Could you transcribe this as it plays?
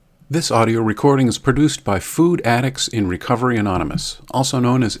This audio recording is produced by Food Addicts in Recovery Anonymous, also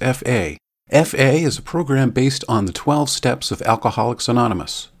known as FA. FA is a program based on the 12 steps of Alcoholics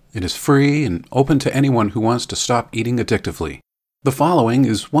Anonymous. It is free and open to anyone who wants to stop eating addictively. The following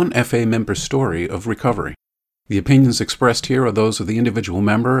is one FA member's story of recovery. The opinions expressed here are those of the individual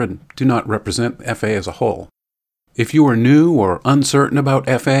member and do not represent FA as a whole. If you are new or uncertain about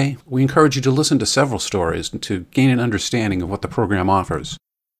FA, we encourage you to listen to several stories to gain an understanding of what the program offers.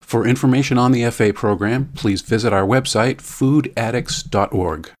 For information on the FA program, please visit our website,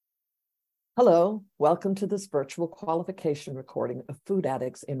 foodaddicts.org. Hello, welcome to this virtual qualification recording of Food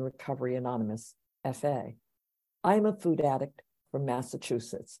Addicts in Recovery Anonymous, FA. I am a food addict from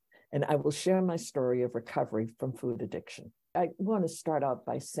Massachusetts, and I will share my story of recovery from food addiction. I want to start out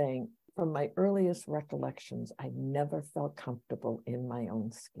by saying, from my earliest recollections, I never felt comfortable in my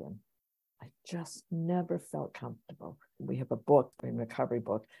own skin. I just never felt comfortable. We have a book, a recovery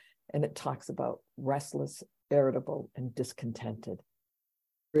book, and it talks about restless, irritable, and discontented.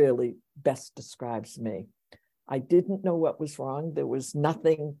 Really best describes me. I didn't know what was wrong. There was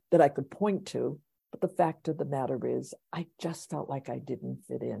nothing that I could point to, but the fact of the matter is, I just felt like I didn't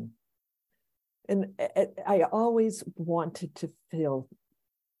fit in. And I always wanted to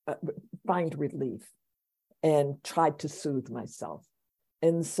find relief and tried to soothe myself.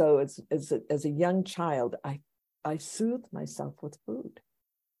 And so as a young child, I soothed myself with food.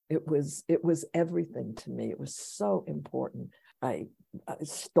 It was everything to me. It was so important. I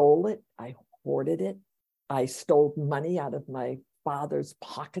stole it. I hoarded it. I stole money out of my father's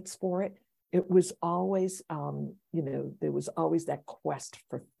pockets for it. It was always, there was always that quest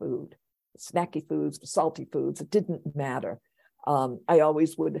for food, snacky foods, salty foods. It didn't matter. I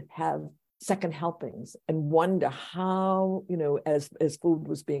always would have second helpings and wonder how, as food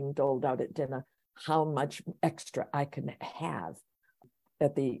was being doled out at dinner, how much extra I could have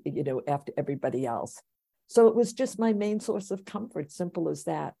at after everybody else. So it was just my main source of comfort, simple as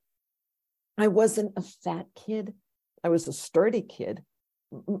that. I wasn't a fat kid. I was a sturdy kid,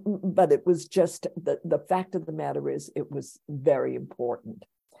 but it was just the fact of the matter is it was very important.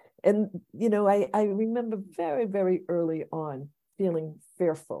 And, I remember very, very early on feeling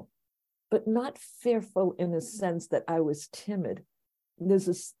fearful, but not fearful in a sense that I was timid. There's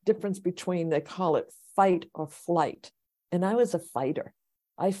this difference between, they call it fight or flight. And I was a fighter.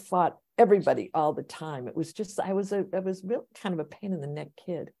 I fought everybody all the time. It was just, I was really kind of a pain in the neck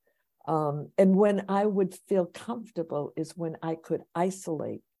kid. And when I would feel comfortable is when I could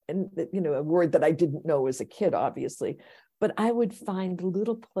isolate, and a word that I didn't know as a kid, obviously, but I would find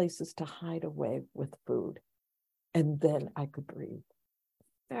little places to hide away with food. And then I could breathe.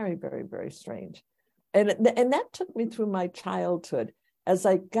 Very, very, very strange. And that took me through my childhood. As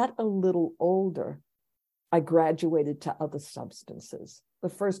I got a little older, I graduated to other substances. The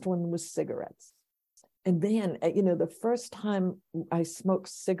first one was cigarettes. And then, the first time I smoked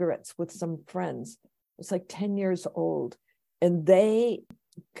cigarettes with some friends, I was like 10 years old, and they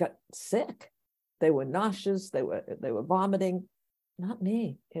got sick. They were nauseous, they were vomiting. Not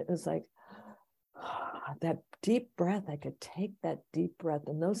me. It was like, that deep breath, I could take that deep breath.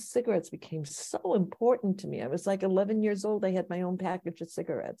 And those cigarettes became so important to me. I was like 11 years old. I had my own package of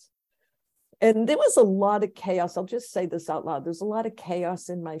cigarettes. And there was a lot of chaos. I'll just say this out loud. There's a lot of chaos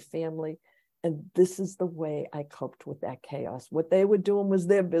in my family. And this is the way I coped with that chaos. What they were doing was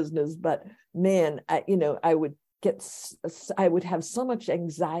their business. But man, I would have so much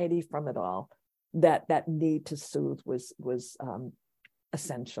anxiety from it all that need to soothe was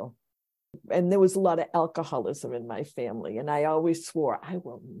essential. And there was a lot of alcoholism in my family. And I always swore, I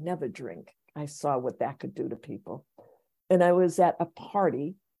will never drink. I saw what that could do to people. And I was at a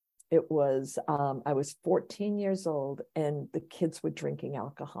party. It was, I was 14 years old and the kids were drinking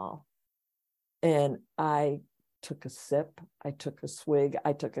alcohol. And I took a sip, I took a swig,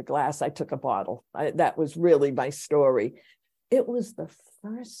 I took a glass, I took a bottle. That was really my story. It was the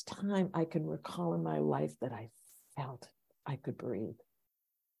first time I can recall in my life that I felt I could breathe.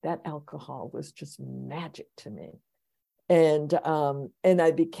 That alcohol was just magic to me. And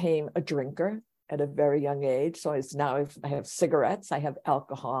I became a drinker at a very young age. So I have cigarettes, I have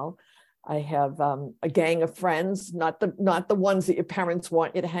alcohol, I have a gang of friends, not the ones that your parents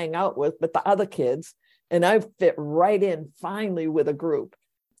want you to hang out with, but the other kids. And I fit right in finally with a group.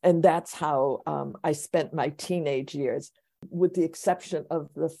 And that's how I spent my teenage years, with the exception of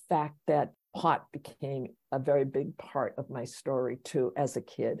the fact that pot became a very big part of my story too as a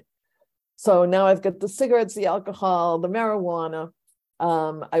kid. So now I've got the cigarettes, the alcohol, the marijuana.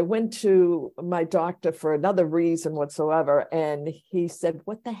 I went to my doctor for another reason whatsoever, and he said,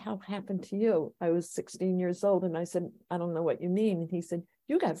 "What the hell happened to you?" I was 16 years old, and I said, "I don't know what you mean." And he said,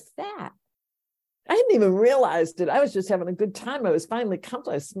 you got fat. I hadn't even realized it. I was just having a good time. I was finally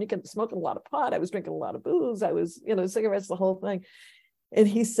comfortable. I was smoking a lot of pot. I was drinking a lot of booze. I was, cigarettes, the whole thing. And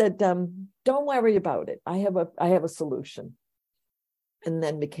he said, don't worry about it. I have a solution. And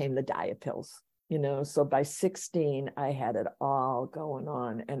then became the diet pills. So by 16, I had it all going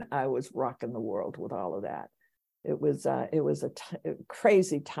on, and I was rocking the world with all of that. It was a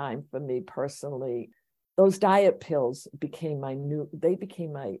crazy time for me personally. Those diet pills became my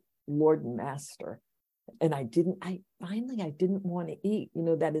Lord and Master. And I didn't want to eat,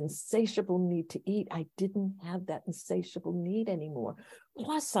 that insatiable need to eat. I didn't have that insatiable need anymore.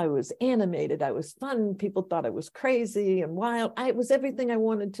 Plus I was animated. I was fun. People thought I was crazy and wild. I was everything I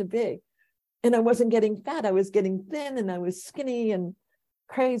wanted to be. And I wasn't getting fat. I was getting thin, and I was skinny and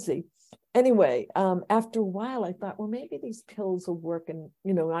crazy. Anyway, after a while, I thought, well, maybe these pills are working,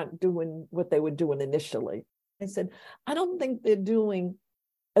 not doing what they were doing initially. I said, I don't think they're doing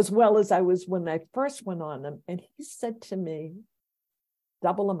as well as I was when I first went on them. And he said to me,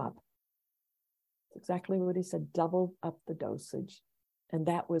 double them up. That's exactly what he said, double up the dosage. And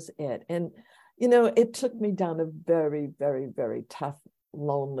that was it. And, it took me down a very, very, very tough,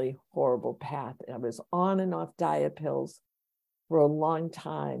 lonely, horrible path. I was on and off diet pills for a long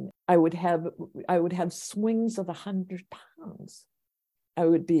time. I would have swings of 100 pounds. I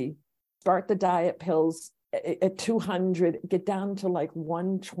would start the diet pills at 200, get down to like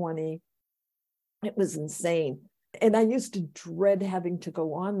 120. It was insane. And I used to dread having to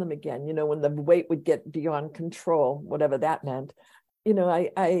go on them again, when the weight would get beyond control, whatever that meant.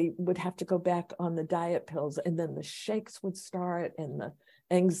 I would have to go back on the diet pills, and then the shakes would start and the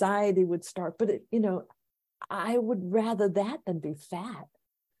anxiety would start. But I would rather that than be fat.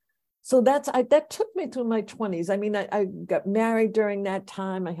 So that took me through my 20s. I mean, I got married during that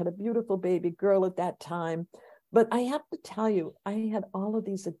time. I had a beautiful baby girl at that time. But I have to tell you, I had all of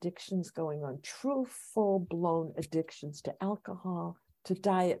these addictions going on, true full-blown addictions to alcohol, to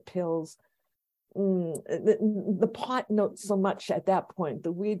diet pills. The pot, not so much at that point.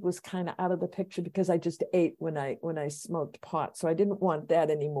 The weed was kind of out of the picture because I just ate when I smoked pot. So I didn't want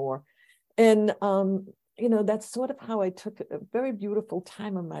that anymore. And that's sort of how I took a very beautiful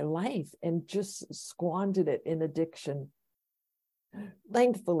time of my life and just squandered it in addiction.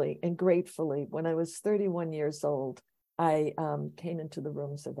 Thankfully and gratefully, when I was 31 years old, I came into the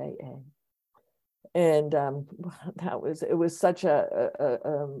rooms of AA. And it was such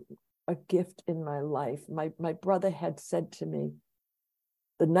a gift in my life. My brother had said to me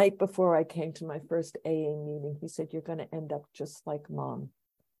the night before I came to my first AA meeting, he said, you're going to end up just like Mom.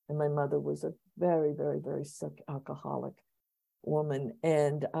 And my mother was a very, very, very sick alcoholic woman.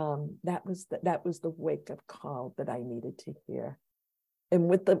 And that was the wake-up call that I needed to hear. And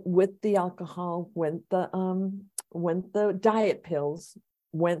with the alcohol went the diet pills,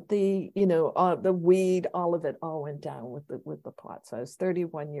 went the weed, all of it all went down with the pot. So I was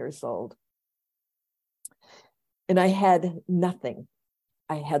 31 years old, and I had nothing.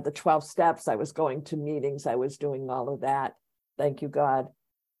 I had the 12 steps. I was going to meetings. I was doing all of that. Thank you, God.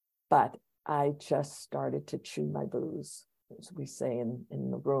 But I just started to chew my booze, as we say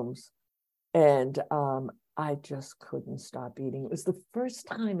in the rooms. And I just couldn't stop eating. It was the first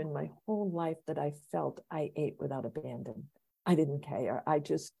time in my whole life that I felt I ate without abandon. I didn't care. I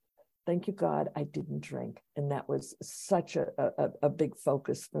just, thank you, God, I didn't drink. And that was such a big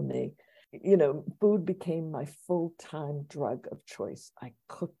focus for me. Food became my full-time drug of choice. I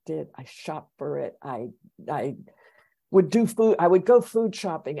cooked it. I shopped for it. I would do food. I would go food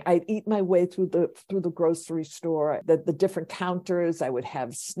shopping. I'd eat my way through the grocery store, the different counters. I would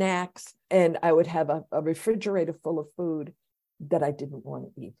have snacks, and I would have a refrigerator full of food that I didn't want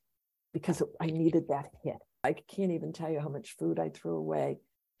to eat because I needed that hit. I can't even tell you how much food I threw away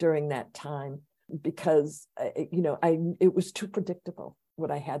during that time because it was too predictable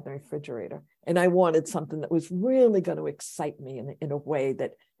what I had in the refrigerator. And I wanted something that was really going to excite me in a way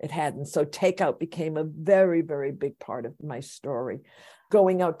that it hadn't. So takeout became a very, very big part of my story.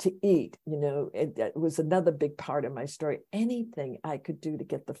 Going out to eat, it was another big part of my story. Anything I could do to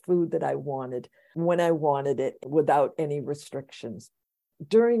get the food that I wanted when I wanted it without any restrictions.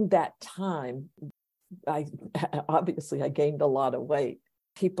 During that time, I gained a lot of weight.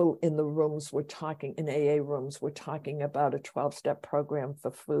 People in the rooms were talking, in AA rooms, were talking about a 12-step program for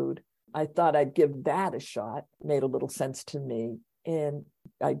food. I thought I'd give that a shot. Made a little sense to me. And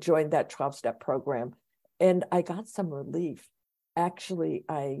I joined that 12-step program, and I got some relief. Actually,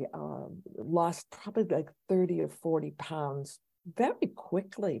 I lost probably like 30 or 40 pounds very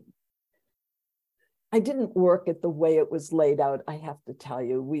quickly. I didn't work it the way it was laid out. I have to tell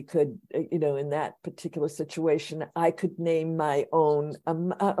you, we could, in that particular situation, I could name my own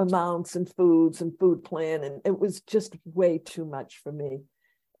amounts and foods and food plan. And it was just way too much for me.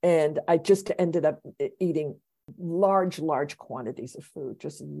 And I just ended up eating large quantities of food,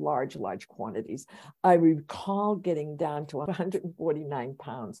 just large quantities. I recall getting down to 149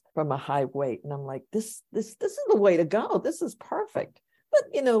 pounds from a high weight. And I'm like, this is the way to go. This is perfect.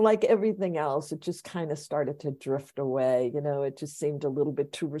 But, like everything else, it just kind of started to drift away. It just seemed a little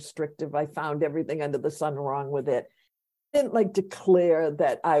bit too restrictive. I found everything under the sun wrong with it. I didn't declare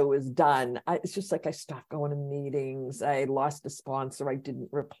that I was done. It's just I stopped going to meetings. I lost a sponsor I didn't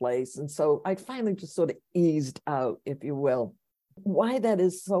replace. And so I finally just sort of eased out, if you will. Why that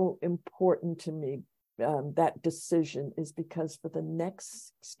is so important to me, that decision, is because for the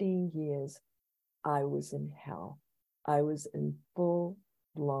next 16 years, I was in hell. I was in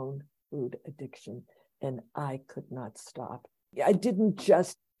full-blown food addiction, and I could not stop. I didn't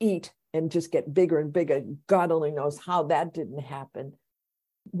just eat and just get bigger and bigger. God only knows how that didn't happen.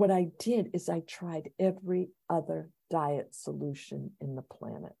 What I did is I tried every other diet solution in the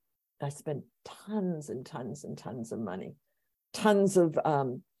planet. I spent tons and tons and tons of money, tons of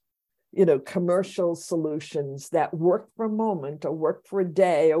commercial solutions that worked for a moment or worked for a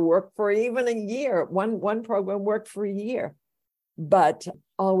day or worked for even a year. One program worked for a year, but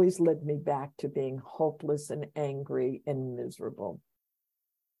always led me back to being hopeless and angry and miserable.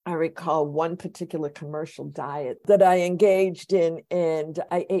 I recall one particular commercial diet that I engaged in, and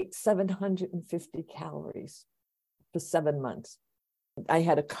I ate 750 calories for 7 months. I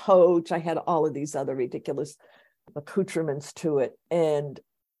had a coach. I had all of these other ridiculous accoutrements to it. And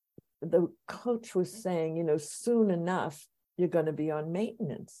the coach was saying, soon enough, you're going to be on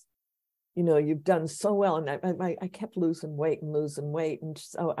maintenance. You've done so well. And I kept losing weight. And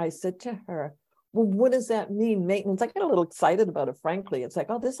so I said to her, well, what does that mean, maintenance? I got a little excited about it, frankly. It's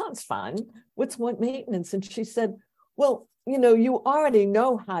oh, this sounds fun. What's what maintenance? And she said, well, you already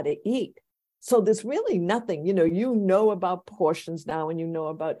know how to eat. So there's really nothing, you know about portions now, and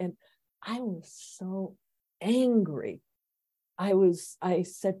and I was so angry. I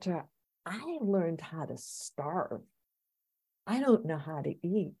said to her, I learned how to starve. I don't know how to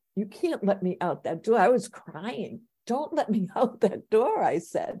eat. You can't let me out that door. I was crying. Don't let me out that door, I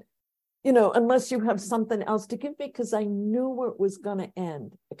said. Unless you have something else to give me, because I knew where it was going to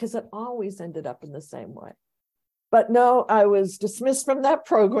end, because it always ended up in the same way. But no, I was dismissed from that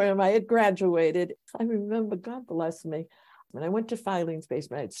program. I had graduated. I remember, God bless me, when I went to Filene's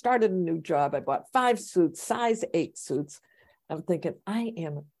basement, I had started a new job. I bought 5 suits, size 8 suits. I'm thinking, I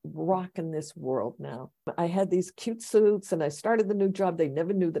am rocking this world now. I had these cute suits, and I started the new job. They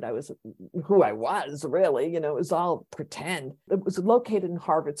never knew that I was who I was, really. It was all pretend. It was located in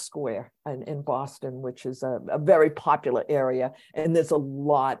Harvard Square in Boston, which is a very popular area. And there's a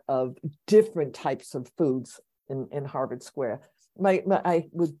lot of different types of foods in Harvard Square. I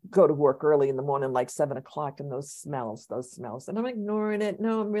would go to work early in the morning, like 7 o'clock, and those smells, and I'm ignoring it.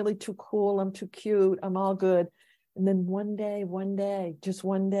 No, I'm really too cool. I'm too cute. I'm all good. And then one day, just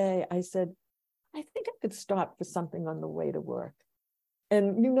one day, I said, I think I could stop for something on the way to work.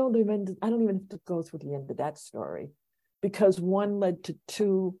 And I don't even have to go through the end of that story, because one led to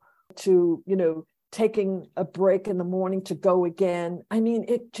two, taking a break in the morning to go again. I mean,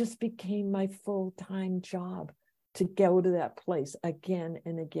 it just became my full-time job to go to that place again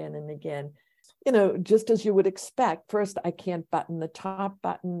and again and again. Just as you would expect. First, I can't button the top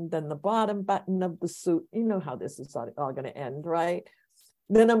button, then the bottom button of the suit. You know how this is all going to end, right?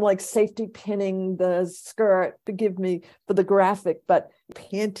 Then I'm like safety pinning the skirt, forgive me for the graphic, but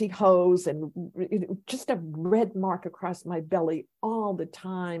pantyhose and just a red mark across my belly all the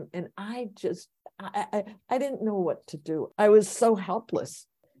time. And I didn't know what to do. I was so helpless.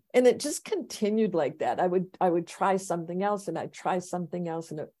 And it just continued like that. I would try something else, and I'd try something else.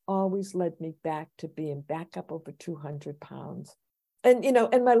 And it always led me back to being back up over 200 pounds. And,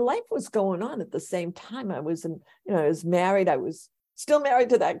 and my life was going on at the same time. I was married. I was still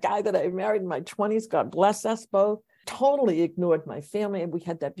married to that guy that I married in my 20s. God bless us both. Totally ignored my family. And we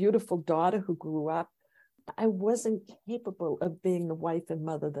had that beautiful daughter who grew up. I wasn't capable of being the wife and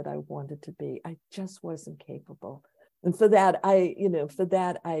mother that I wanted to be. I just wasn't capable. And for that,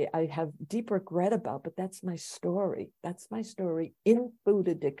 I have deep regret about, but that's my story. That's my story in food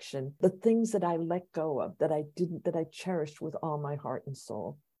addiction. The things that I let go of, that I cherished with all my heart and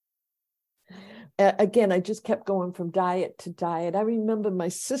soul. Again, I just kept going from diet to diet. I remember my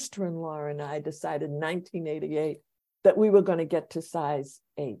sister-in-law and I decided in 1988 that we were going to get to size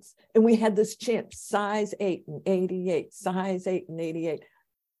 8s. And we had this chant, size 8 and 88, size 8 and 88.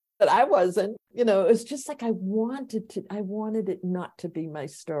 but I wasn't, you know, it was just like I wanted it not to be my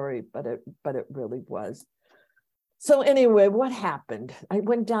story, but it really was. So anyway, what happened? I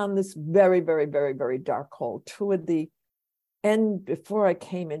went down this very, very, very, very dark hole. Toward the end, before I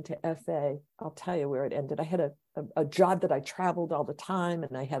came into FA, I'll tell you where it ended. I had a job that I traveled all the time,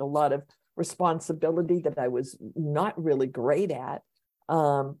 and I had a lot of responsibility that I was not really great at.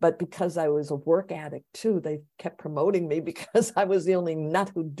 But because I was a work addict too, they kept promoting me because I was the only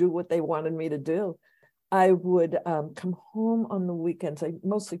nut who'd do what they wanted me to do. I would come home on the weekends. I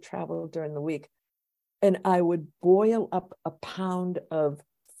mostly traveled during the week. And I would boil up a pound of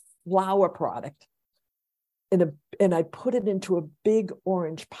flour product and I put it into a big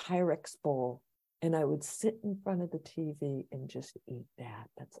orange Pyrex bowl. And I would sit in front of the TV and just eat that.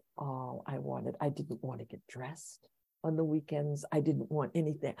 That's all I wanted. I didn't want to get dressed on the weekends. I didn't want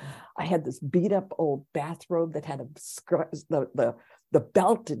anything. I had this beat up old bathrobe that had the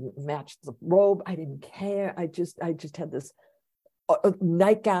belt didn't match the robe. I didn't care. I just had this a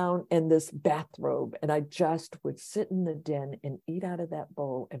nightgown and this bathrobe, and I just would sit in the den and eat out of that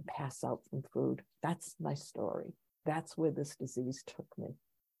bowl and pass out from food. That's my story. That's where this disease took me.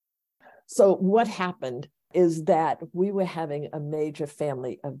 So what happened is that we were having a major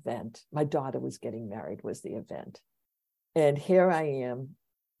family event. My daughter was getting married, was the event. And here I am,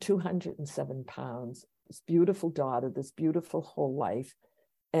 207 pounds, this beautiful daughter, this beautiful whole life.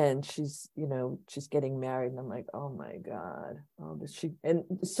 And she's getting married. And I'm like, oh my God. And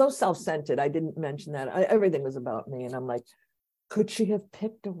so self-centered. I didn't mention that. Everything was about me. And I'm like, could she have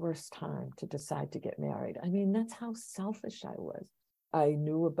picked a worse time to decide to get married? I mean, that's how selfish I was. I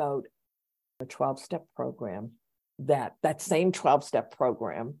knew about a 12-step program, that same 12-step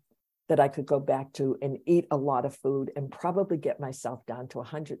program that I could go back to and eat a lot of food and probably get myself down to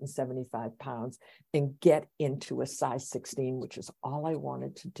 175 pounds and get into a size 16, which is all I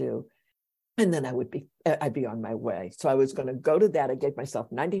wanted to do. And then I'd be on my way. So I was going to go to that. I gave myself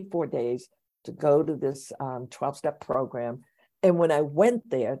 94 days to go to this 12-step program. And when I went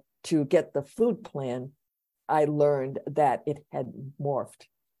there to get the food plan, I learned that it had morphed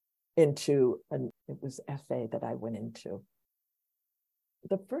into it was FA that I went into.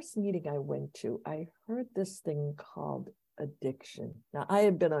 The first meeting I went to, I heard this thing called addiction. Now, I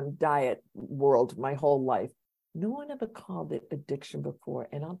had been on diet world my whole life. No one ever called it addiction before.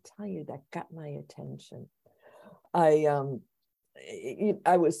 And I'll tell you, that got my attention. I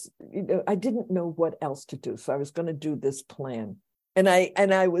didn't know what else to do. So I was going to do this plan. And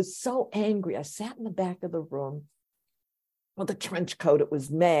I was so angry. I sat in the back of the room with a trench coat. It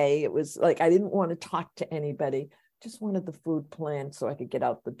was May. It was like, I didn't want to talk to anybody. Just wanted the food plan so I could get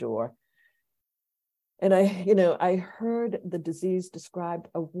out the door. And I heard the disease described.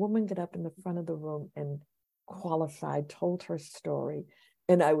 A woman got up in the front of the room and qualified, told her story.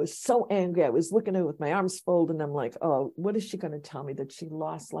 And I was so angry. I was looking at her with my arms folded, and I'm like, oh, what is she going to tell me? That she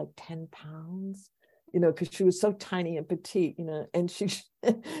lost like 10 pounds? Because she was so tiny and petite, and she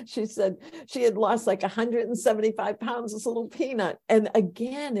said she had lost like 175 pounds, this little peanut. And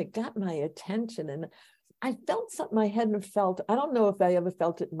again, it got my attention. And I felt something I hadn't felt. I don't know if I ever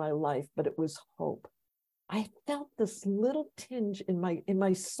felt it in my life, but it was hope. I felt this little tinge in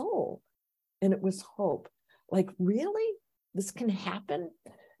my soul, and it was hope. Like, really? This can happen?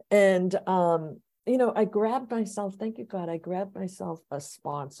 And, I grabbed myself, thank you, God, I grabbed myself a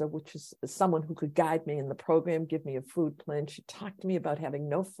sponsor, which is someone who could guide me in the program, give me a food plan. She talked to me about having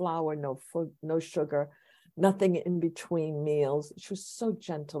no flour, no food, no sugar, nothing in between meals. She was so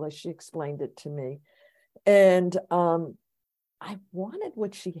gentle as she explained it to me. And I wanted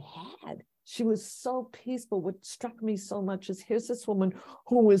what she had. She was so peaceful. What struck me so much is, here's this woman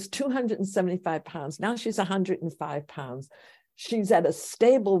who was 275 pounds. Now she's 105 pounds. She's at a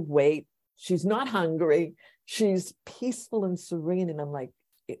stable weight. She's not hungry. She's peaceful and serene. And I'm like,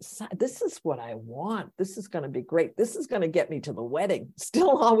 this is what I want. This is going to be great. This is going to get me to the wedding.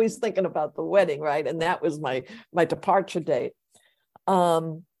 Still always thinking about the wedding, right? And that was my departure date. I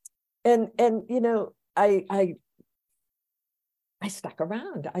stuck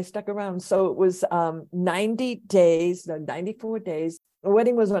around. So it was 94 days. The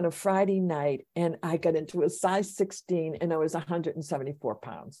wedding was on a Friday night, and I got into a size 16, and I was 174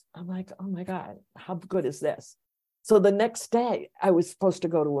 pounds. I'm like, oh my God, how good is this? So the next day I was supposed to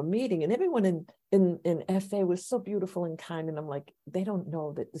go to a meeting, and everyone in FA was so beautiful and kind. And I'm like, they don't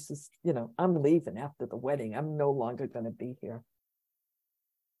know that this is, I'm leaving after the wedding. I'm no longer going to be here.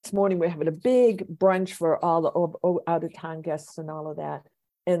 This morning we're having a big brunch for all the out-of-town guests and all of that.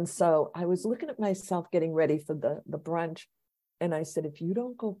 And so I was looking at myself getting ready for the brunch. And I said, if you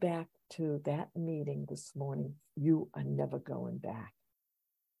don't go back to that meeting this morning, you are never going back.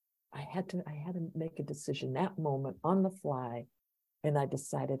 I had to make a decision that moment on the fly. And I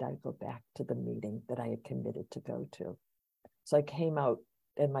decided I'd go back to the meeting that I had committed to go to. So I came out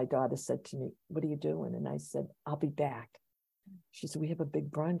and my daughter said to me, "What are you doing?" And I said, "I'll be back." She said, "We have a big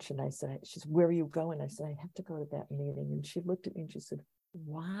brunch." And I said, she said, "Where are you going?" I said, "I have to go to that meeting." And she looked at me and she said,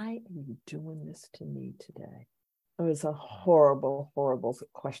 "Why are you doing this to me today?" It was a horrible, horrible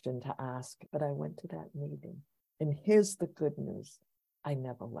question to ask, but I went to that meeting. And here's the good news. I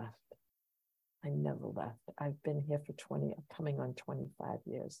never left. I never left. I've been here for coming on 25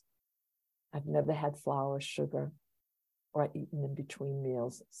 years. I've never had flour or sugar or eaten in between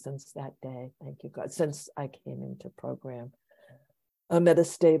meals since that day. Thank you, God. Since I came into program, I'm at a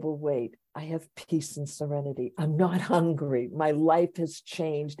stable weight. I have peace and serenity. I'm not hungry. My life has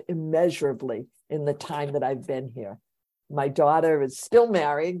changed immeasurably in the time that I've been here. My daughter is still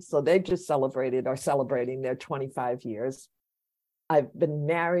married, so they just celebrating their 25 years. I've been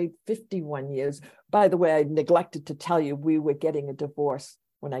married 51 years. By the way, I neglected to tell you, we were getting a divorce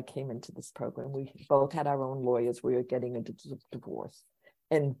when I came into this program. We both had our own lawyers. We were getting a divorce.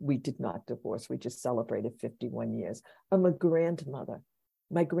 And we did not divorce. We just celebrated 51 years. I'm a grandmother.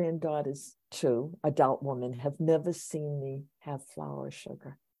 My granddaughters, too, adult women, have never seen me have flour or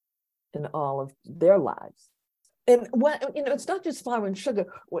sugar in all of their lives. And it's not just flour and sugar.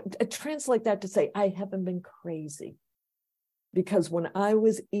 Translate that to say, I haven't been crazy. Because when I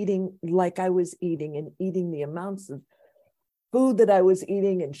was eating like I was eating and eating the amounts of food that I was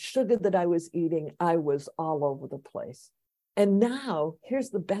eating and sugar that I was eating, I was all over the place. And now,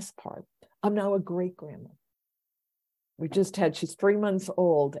 here's the best part. I'm now a great grandma. She's 3 months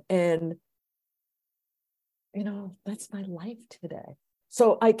old. And, that's my life today.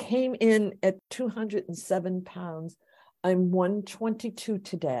 So I came in at 207 pounds. I'm 122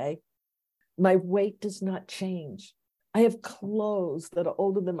 today. My weight does not change. I have clothes that are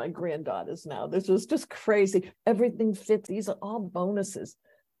older than my granddaughters now. This was just crazy. Everything fits. These are all bonuses.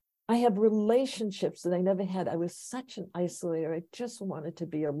 I have relationships that I never had. I was such an isolator. I just wanted to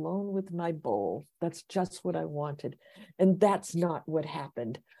be alone with my bowl. That's just what I wanted. And that's not what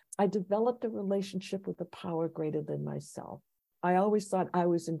happened. I developed a relationship with a power greater than myself. I always thought I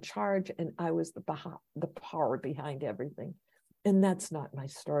was in charge and I was the power behind everything. And that's not my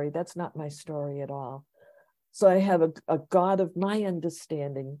story. That's not my story at all. So I have a God of my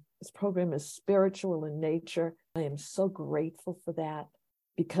understanding. This program is spiritual in nature. I am so grateful for that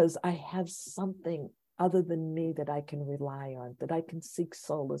because I have something other than me that I can rely on, that I can seek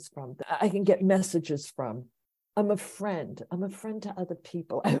solace from, that I can get messages from. I'm a friend. I'm a friend to other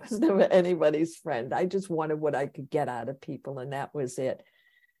people. I was never anybody's friend. I just wanted what I could get out of people, and that was it.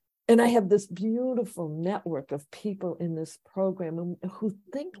 And I have this beautiful network of people in this program who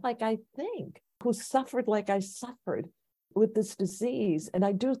think like I think, who suffered like I suffered with this disease. And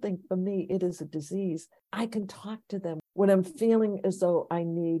I do think for me, it is a disease. I can talk to them when I'm feeling as though I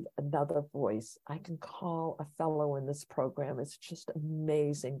need another voice. I can call a fellow in this program. It's just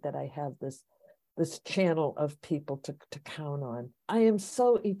amazing that I have this channel of people to count on. I am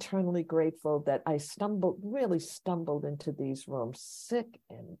so eternally grateful that I really stumbled into these rooms sick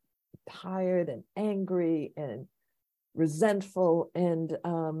and tired and angry and resentful, and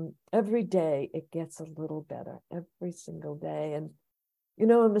every day it gets a little better, every single day. And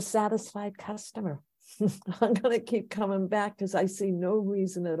I'm a satisfied customer. I'm going to keep coming back because I see no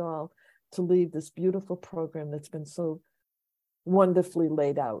reason at all to leave this beautiful program that's been so wonderfully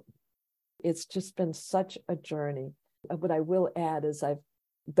laid out. It's just been such a journey. What I will add is I've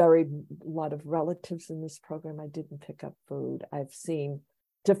buried a lot of relatives in this program. I didn't pick up food. I've seen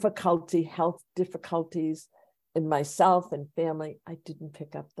health difficulties in myself and family. I didn't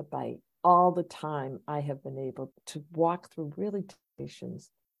pick up the bite. All the time, I have been able to walk through really temptations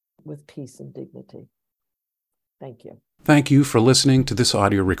with peace and dignity. Thank you. Thank you for listening to this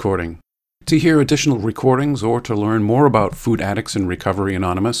audio recording. To hear additional recordings or to learn more about Food Addicts in Recovery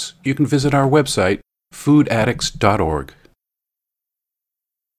Anonymous, you can visit our website, foodaddicts.org.